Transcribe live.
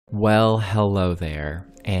Well, hello there,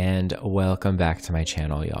 and welcome back to my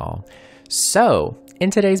channel, y'all. So,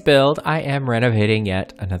 in today's build, I am renovating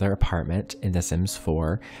yet another apartment in The Sims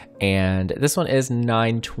 4, and this one is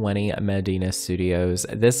 920 Medina Studios.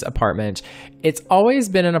 This apartment, it's always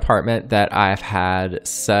been an apartment that I've had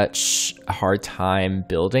such a hard time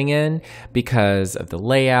building in because of the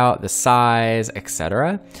layout, the size,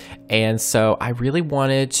 etc. And so I really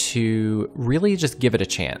wanted to really just give it a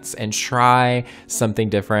chance and try something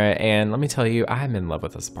different. And let me tell you, I'm in love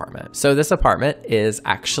with this apartment. So this apartment is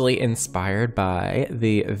actually inspired by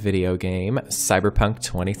the video game Cyberpunk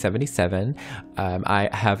 2077. I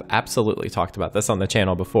have absolutely talked about this on the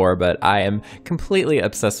channel before, but I am completely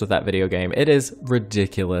obsessed with that video game. It is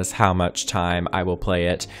ridiculous how much time I will play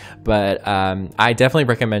it, but I definitely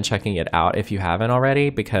recommend checking it out if you haven't already,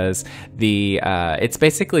 because it's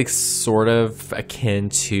basically sort of akin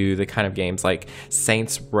to the kind of games like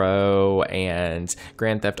Saints Row and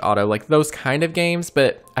Grand Theft Auto, like those kind of games,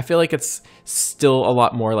 but I feel like it's still a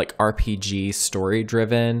lot more like RPG story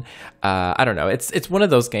driven. I don't know, it's one of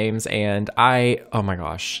those games, and oh my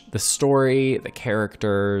gosh, the story, the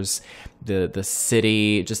characters, the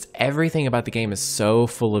city, just everything about the game is so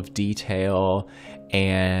full of detail,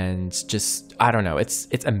 and just, I don't know, it's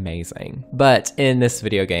amazing. But in this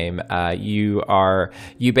video game, you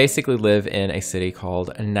basically live in a city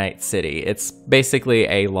called Night City. It's basically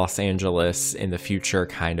a Los Angeles in the future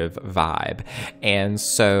kind of vibe. And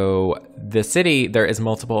so the city, there is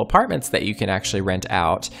multiple apartments that you can actually rent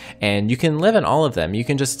out, and you can live in all of them. You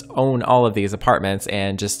can just own all of these apartments,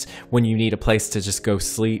 and just when you need a place to just go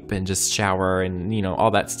sleep and just shower and, you know,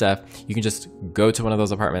 all that stuff, you can just go to one of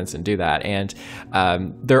those apartments and do that. And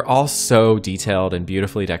they're all so detailed and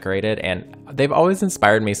beautifully decorated, and they've always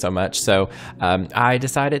inspired me so much. So I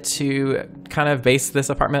decided to kind of base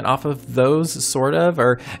this apartment off of those, sort of,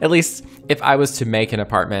 or at least if I was to make an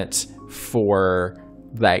apartment for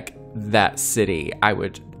like that city,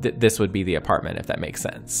 this would be the apartment, if that makes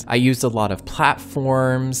sense. I used a lot of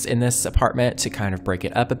platforms in this apartment to kind of break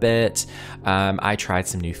it up a bit. I tried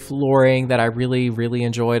some new flooring that I really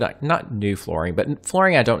enjoyed. Not new flooring, but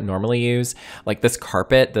flooring I don't normally use. Like this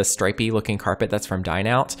carpet, the stripy looking carpet that's from Dine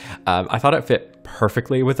Out. I thought it fit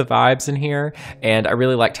perfectly with the vibes in here, and I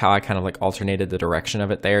really liked how I kind of like alternated the direction of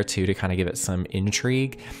it there too, to kind of give it some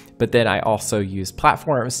intrigue. But then I also used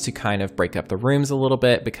platforms to kind of break up the rooms a little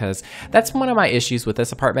bit, because that's one of my issues with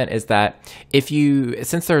this apartment, is that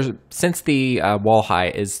since the wall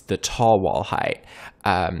height is the tall wall height,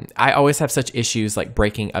 I always have such issues like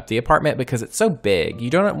breaking up the apartment because it's so big. You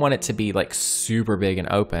don't want it to be like super big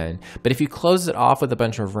and open, but if you close it off with a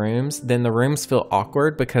bunch of rooms, then the rooms feel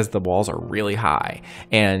awkward because the walls are really high.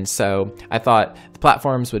 And so I thought the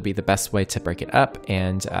platforms would be the best way to break it up.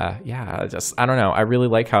 And yeah, I don't know, I really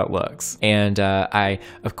like how it looks. And I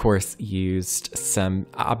of course used some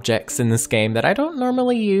objects in this game that I don't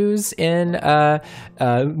normally use in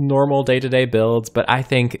normal day-to-day builds, but I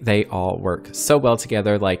think they all work so well together.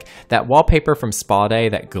 Like that wallpaper from Spa Day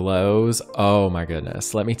that glows, oh my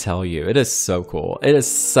goodness, let me tell you, it is so cool. It is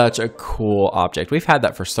such a cool object. We've had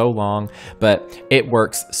that for so long, but it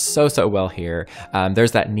works so well here.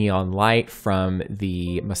 There's that neon light from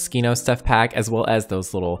the Moschino stuff pack, as well as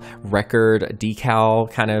those little record decal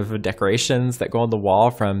kind of decorations that go on the wall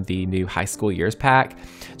from the new high school years pack.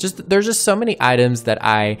 There's just so many items that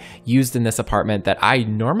I used in this apartment that I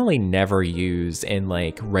normally never use in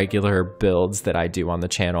like regular builds that I do on the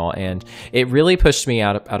channel, and it really pushed me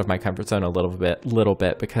out of my comfort zone a little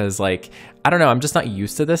bit, because like, I don't know, I'm just not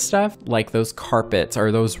used to this stuff, like those carpets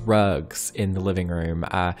or those rugs in the living room.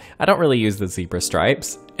 I don't really use the zebra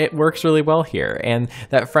stripes. It works really well here. And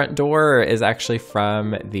that front door is actually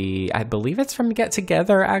from I believe it's from Get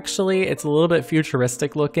Together, actually. It's a little bit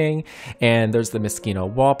futuristic looking, and there's the Moschino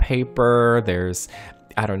wallpaper. There's,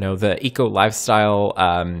 I don't know, the eco lifestyle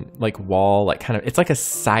like wall, like kind of, it's like a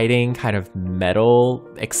siding kind of metal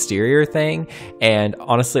exterior thing, and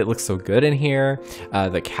honestly it looks so good in here.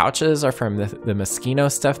 The couches are from the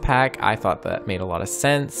Moschino stuff pack. I thought that made a lot of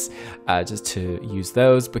sense just to use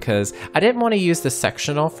those, because I didn't want to use the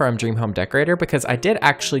sectional from Dream Home Decorator, because I did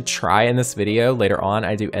actually try in this video later on.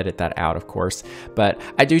 I do edit that out, of course, but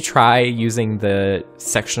I do try using the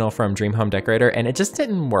sectional from Dream Home Decorator, and it just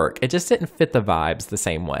didn't work. It just didn't fit the vibes the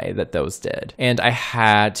same way that those did. And I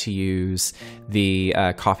had to use the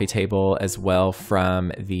coffee table as well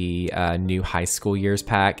from the new high school years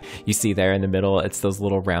pack. You see there in the middle, it's those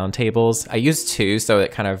little round tables. I used two, so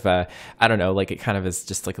it kind of, I don't know, like it kind of is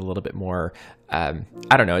just like a little bit more,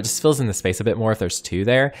 I don't know, it just fills in the space a bit more if there's two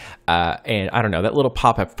there. And I don't know, that little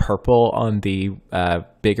pop of purple on the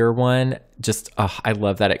bigger one. Just I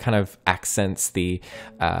love that it kind of accents the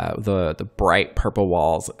bright purple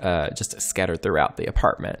walls just scattered throughout the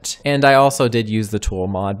apartment. And I also did use the tool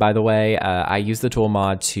mod, by the way. I used the tool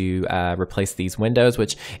mod to replace these windows,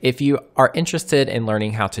 which if you are interested in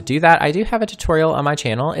learning how to do that, I do have a tutorial on my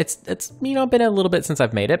channel. It's been a little bit since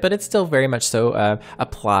I've made it, but it still very much so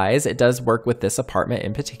applies. It does work with this apartment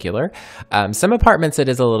in particular. Some apartments it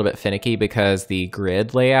is a little bit finicky because the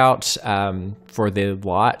grid layout for the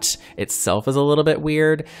lot itself is a little bit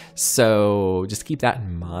weird, so just keep that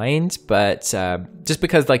in mind. But just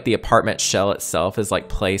because like the apartment shell itself is like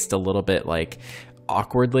placed a little bit like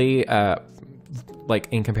awkwardly, like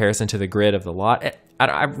in comparison to the grid of the lot,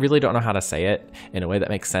 I really don't know how to say it in a way that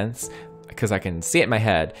makes sense, because I can see it in my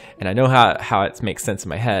head and I know how it makes sense in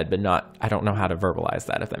my head, but I don't know how to verbalize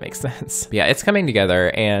that, if that makes sense. But yeah, it's coming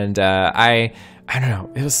together, and I don't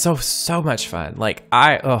know, it was so much fun. Like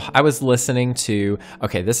I was listening to,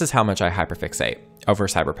 okay, this is how much I hyperfixate over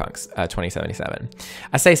Cyberpunk 2077.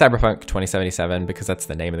 I say Cyberpunk 2077 because that's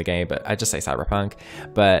the name of the game, but I just say Cyberpunk.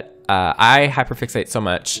 But I hyperfixate so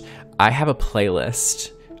much, I have a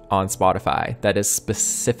playlist on Spotify that is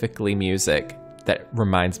specifically music that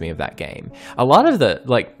reminds me of that game. A lot of the,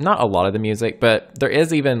 like, not a lot of the music, but there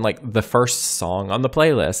is even like the first song on the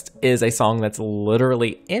playlist is a song that's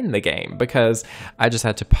literally in the game, because I just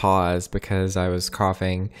had to pause because I was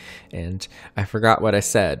coughing and I forgot what I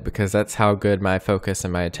said, because that's how good my focus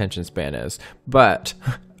and my attention span is. But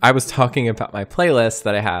I was talking about my playlist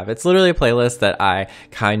that I have. It's literally a playlist that I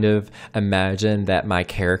kind of imagine that my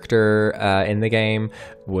character in the game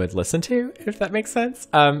would listen to, if that makes sense.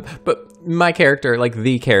 But my character, like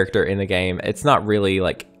the character in the game, it's not really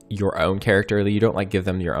like your own character. You don't like give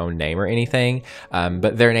them your own name or anything.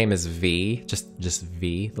 But their name is V, just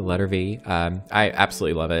V, the letter V. I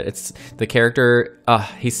absolutely love it. It's the character.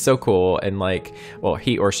 He's so cool. And like, well,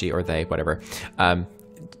 he or she or they, whatever.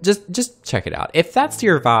 Just check it out. If that's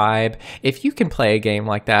your vibe, if you can play a game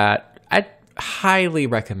like that, I highly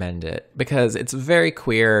recommend it, because it's very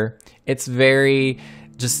queer. It's very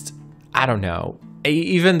just, I don't know,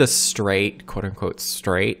 even the straight, quote unquote,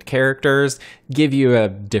 straight characters give you a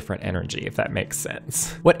different energy, if that makes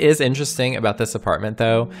sense. What is interesting about this apartment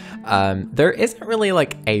though, there isn't really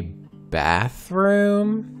like a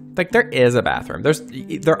bathroom. Like there is a bathroom.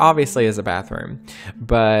 There obviously is a bathroom,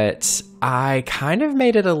 but I kind of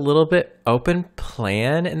made it a little bit open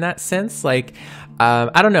plan in that sense. Like,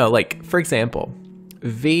 I don't know, like for example,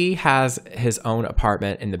 V has his own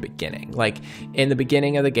apartment in the beginning. Like in the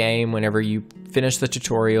beginning of the game, whenever you finish the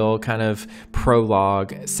tutorial kind of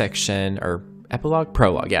prologue section, or epilogue?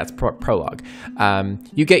 Prologue. Yeah, it's prologue.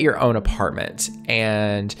 You get your own apartment,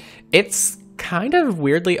 and it's kind of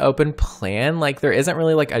weirdly open plan. Like there isn't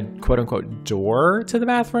really like a quote unquote door to the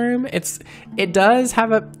bathroom. It does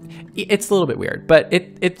have it's a little bit weird, but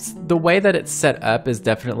it's the way that it's set up is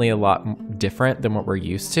definitely a lot different than what we're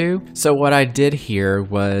used to. So what I did here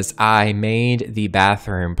was I made the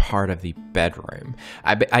bathroom part of the bedroom.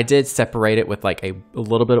 I did separate it with like a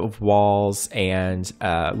little bit of walls and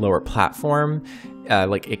lower platform.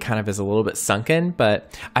 Like it kind of is a little bit sunken,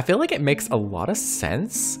 but I feel like it makes a lot of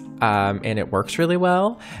sense. And it works really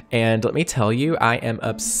well. And let me tell you, I am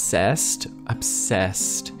obsessed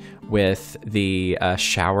with the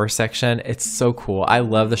shower section. It's so cool. I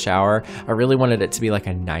love the shower. I really wanted it to be like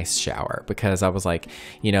a nice shower, because I was like,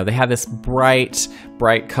 you know, they have this bright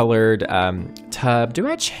colored tub. Do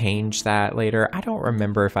I change that later? I don't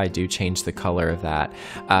remember if I do change the color of that.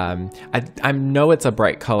 I know it's a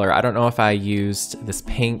bright color. I don't know if I used this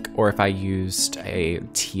pink or if I used a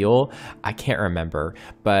teal. I can't remember,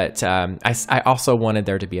 but I also wanted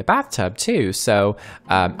there to be a bathtub too. So,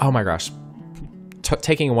 oh my gosh.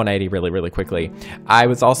 Taking a 180 really quickly, I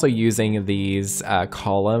was also using these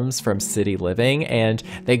columns from City Living, and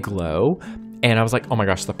they glow. And I was like, oh my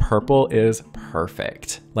gosh, the purple is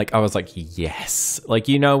perfect. Like, I was like, yes. Like,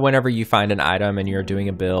 you know, whenever you find an item and you're doing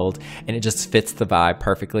a build and it just fits the vibe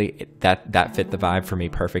perfectly, that fit the vibe for me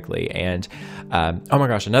perfectly. And, oh my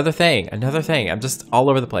gosh, another thing. I'm just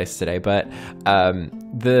all over the place today. But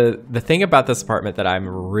the thing about this apartment that I'm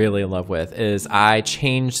really in love with is I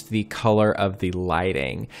changed the color of the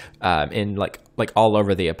lighting in like all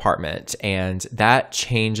over the apartment, and that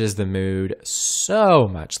changes the mood so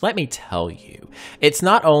much. Let me tell you, it's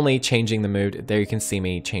not only changing the mood. There you can see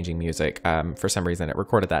me changing music. For some reason it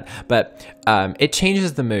recorded that, but it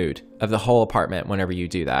changes the mood of the whole apartment whenever you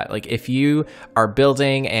do that. Like if you are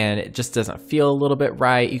building and it just doesn't feel a little bit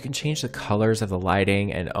right, you can change the colors of the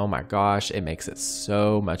lighting and oh my gosh, it makes it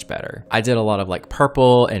so much better. I did a lot of like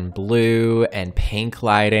purple and blue and pink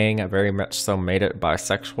lighting. I very much so made it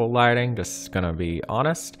bisexual lighting, just gonna be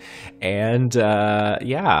honest. And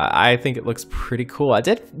yeah, I think it looks pretty cool. I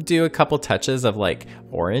did do a couple touches of like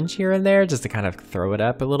orange here and there just to kind of throw it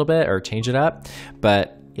up a little bit or change it up.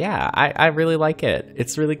 But yeah, I really like it.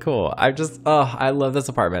 It's really cool. I love this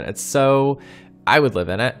apartment. It's so, I would live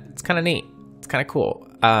in it. It's kind of neat. It's kind of cool.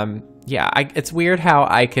 Yeah, it's weird how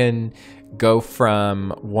I can go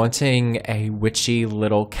from wanting a witchy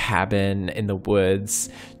little cabin in the woods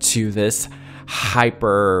to this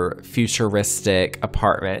hyper futuristic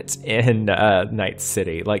apartment in Night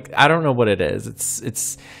City. Like, I don't know what it is.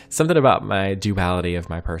 It's something about my duality of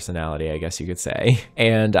my personality, I guess you could say.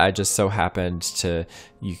 And I just so happened to,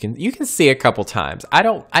 you can see a couple times.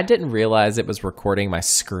 I didn't realize it was recording my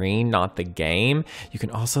screen, not the game. You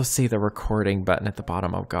can also see the recording button at the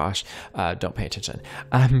bottom. Oh gosh, don't pay attention.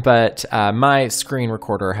 But my screen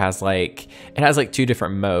recorder has like two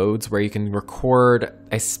different modes where you can record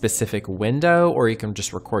a specific window or you can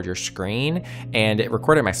just record your screen, and it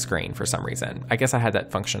recorded my screen for some reason. I guess I had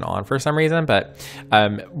that function on for some reason, but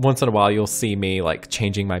once in a while you'll see me like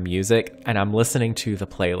changing my music, and I'm listening to the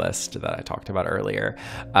playlist that I talked about earlier.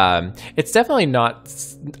 It's definitely not,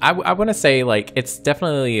 I want to say like it's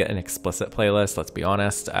definitely an explicit playlist, let's be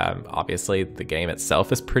honest. Obviously the game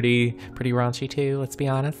itself is pretty raunchy too, let's be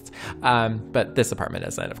honest. But this apartment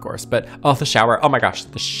isn't, of course. But oh, the shower, oh my gosh,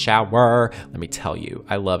 the shower, let me tell you,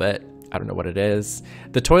 I love it. I don't know what it is.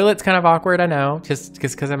 The toilet's kind of awkward, I know,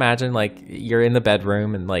 because imagine like you're in the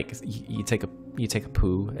bedroom and like you take a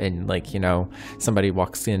poo and like, you know, somebody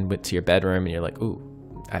walks in to your bedroom and you're like, ooh,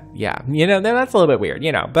 yeah, you know, that's a little bit weird,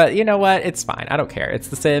 you know, but you know what? It's fine. I don't care. It's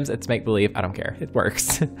The Sims. It's make believe. I don't care. It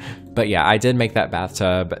works. But yeah, I did make that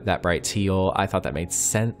bathtub that bright teal. I thought that made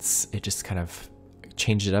sense. It just kind of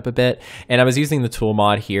changed it up a bit. And I was using the tool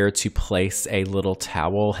mod here to place a little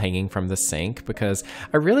towel hanging from the sink because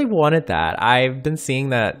I really wanted that. I've been seeing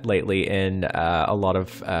that lately in a lot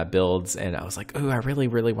of builds, and I was like, oh, I really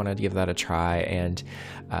want to give that a try. And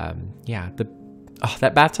yeah,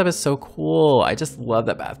 that bathtub is so cool. I just love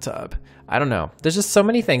that bathtub. I don't know. There's just so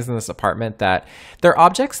many things in this apartment that they're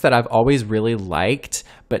objects that I've always really liked,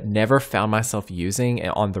 but never found myself using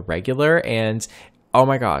on the regular. And oh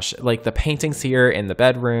my gosh, like the paintings here in the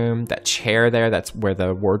bedroom, that chair there, that's where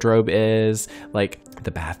the wardrobe is, like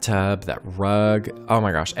the bathtub, that rug. Oh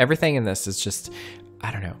my gosh, everything in this is just,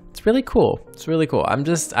 I don't know. It's really cool. It's really cool. I'm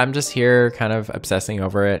just here kind of obsessing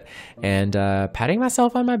over it and patting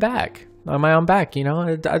myself on my back. On my own back, you know,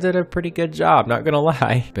 I did a pretty good job, not gonna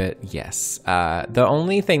lie. But yes, the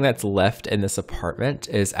only thing that's left in this apartment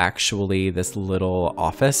is actually this little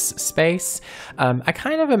office space. I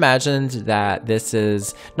kind of imagined that this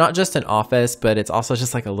is not just an office, but it's also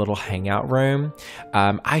just like a little hangout room.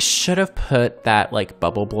 I should have put that like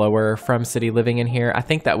bubble blower from City Living in here. I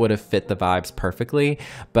think that would have fit the vibes perfectly,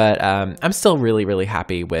 but I'm still really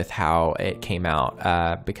happy with how it came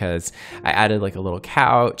out because I added like a little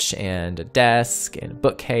couch and a desk and a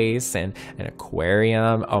bookcase and an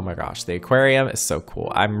aquarium. Oh my gosh, the aquarium is so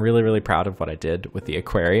cool. I'm really proud of what I did with the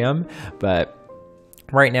aquarium, but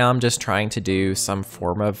right now I'm just trying to do some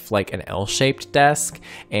form of like an L-shaped desk,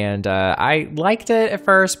 and I liked it at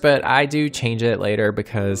first, but I do change it later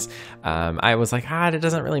because I was like, it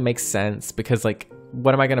doesn't really make sense because like,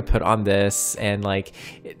 what am I gonna put on this? And like,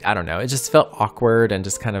 I don't know, it just felt awkward and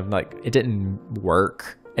just kind of like, it didn't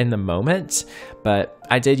work in the moment. But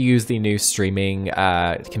I did use the new streaming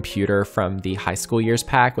computer from the high school years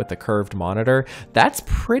pack with the curved monitor. That's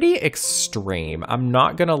pretty extreme, I'm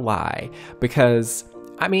not gonna lie, because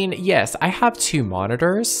I mean, yes, I have two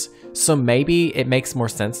monitors, so maybe it makes more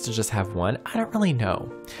sense to just have one. I don't really know.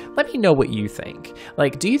 Let me know what you think.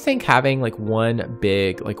 Like, do you think having like one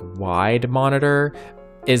big, like wide monitor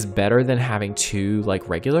is better than having two like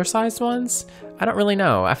regular sized ones? I don't really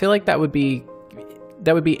know. I feel like that would be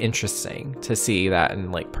interesting to see that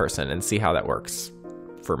in like person and see how that works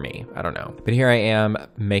for me. I don't know. But here I am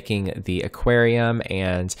making the aquarium,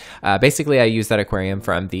 and basically I used that aquarium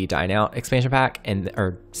from the Dine Out expansion pack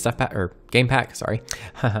or game pack, sorry.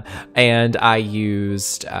 And I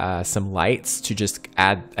used some lights to just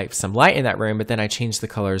add some light in that room, but then I changed the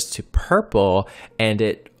colors to purple, and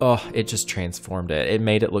it just transformed it. It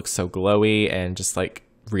made it look so glowy and just like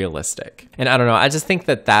realistic. And I don't know, I just think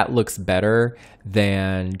that looks better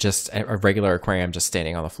than just a regular aquarium just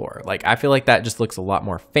standing on the floor. Like, I feel like that just looks a lot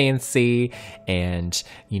more fancy, and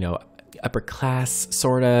you know, upper class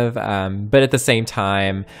sort of, but at the same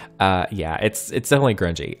time, yeah, it's definitely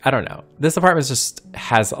grungy. I don't know. This apartment just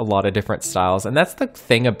has a lot of different styles, and that's the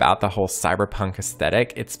thing about the whole cyberpunk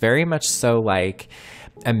aesthetic. It's very much so like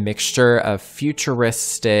a mixture of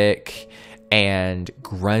futuristic and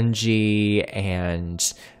grungy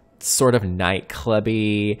and sort of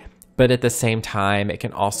nightclubby, but at the same time, it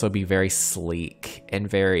can also be very sleek and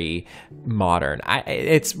very modern.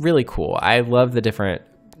 It's really cool. I love the different,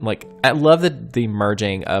 like, I love the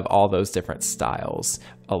merging of all those different styles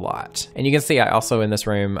a lot. And you can see I also in this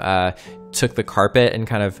room took the carpet and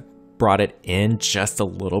kind of brought it in just a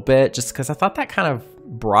little bit, just because I thought that kind of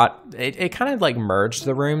brought it kind of like merged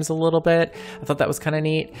the rooms a little bit. I thought that was kind of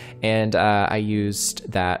neat. And I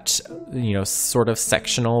used that, you know, sort of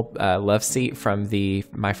sectional love seat from the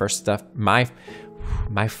my first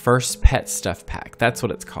pet stuff pack. That's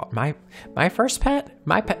what it's called. My first pet,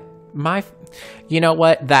 you know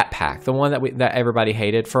what, that pack, the one that everybody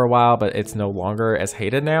hated for a while, but it's no longer as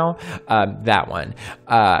hated now. That one,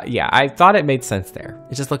 yeah, I thought it made sense there.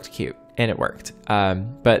 It just looked cute and it worked.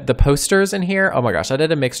 But the posters in here, oh my gosh, I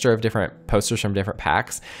did a mixture of different posters from different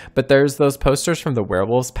packs, but there's those posters from the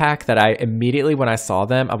werewolves pack that I immediately, when I saw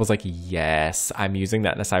them, I was like, yes, I'm using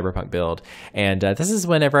that in a cyberpunk build. And this is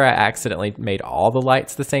whenever I accidentally made all the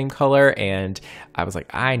lights the same color, and I was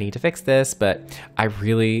like, I need to fix this, but I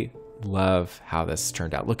really love how this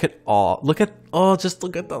turned out. Just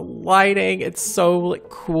look at the lighting. It's so like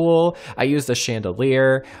cool. I used a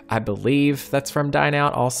chandelier. I believe that's from Dine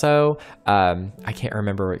Out also. I can't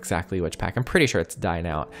remember exactly which pack. I'm pretty sure it's Dine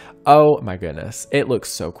Out. Oh my goodness. It looks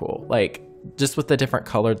so cool. Like, just with the different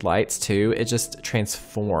colored lights too, it just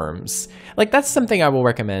transforms. Like, that's something I will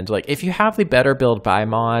recommend. Like, if you have the Better Build By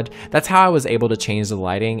mod, that's how I was able to change the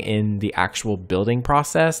lighting in the actual building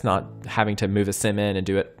process, not having to move a sim in and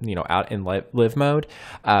do it, you know, out in live mode.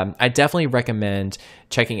 I definitely recommend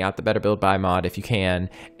checking out the Better Build By mod if you can.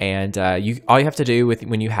 And all you have to do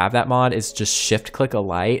when you have that mod is just shift click a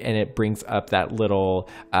light, and it brings up that little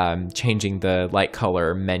changing the light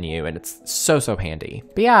color menu, and it's so handy.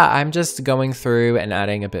 But yeah, I'm just going through and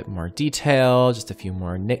adding a bit more detail, just a few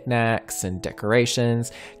more knickknacks and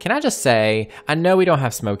decorations. Can I just say, I know we don't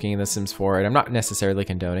have smoking in The Sims 4, and I'm not necessarily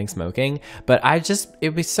condoning smoking, but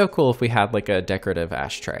it'd be so cool if we had like a decorative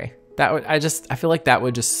ashtray. I feel like that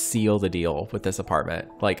would just seal the deal with this apartment.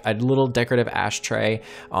 Like a little decorative ashtray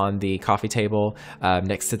on the coffee table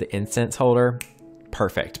next to the incense holder.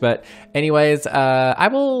 Perfect. But anyways, I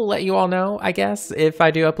will let you all know, I guess, if I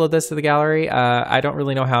do upload this to the gallery. I don't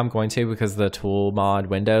really know how I'm going to because of the tool mod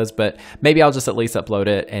windows, but maybe I'll just at least upload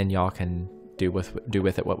it and y'all can do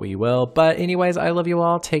with it what we will. But anyways, I love you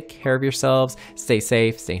all. Take care of yourselves. Stay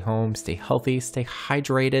safe, stay home, stay healthy, stay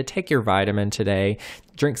hydrated. Take your vitamin today.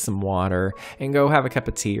 Drink some water and go have a cup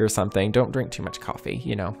of tea or something. Don't drink too much coffee,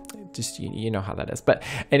 you know, just you know how that is. But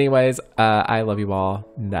anyways, I love you all.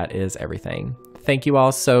 That is everything. Thank you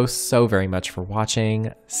all so very much for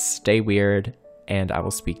watching. Stay weird, and I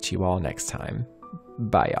will speak to you all next time.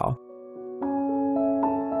 Bye, y'all.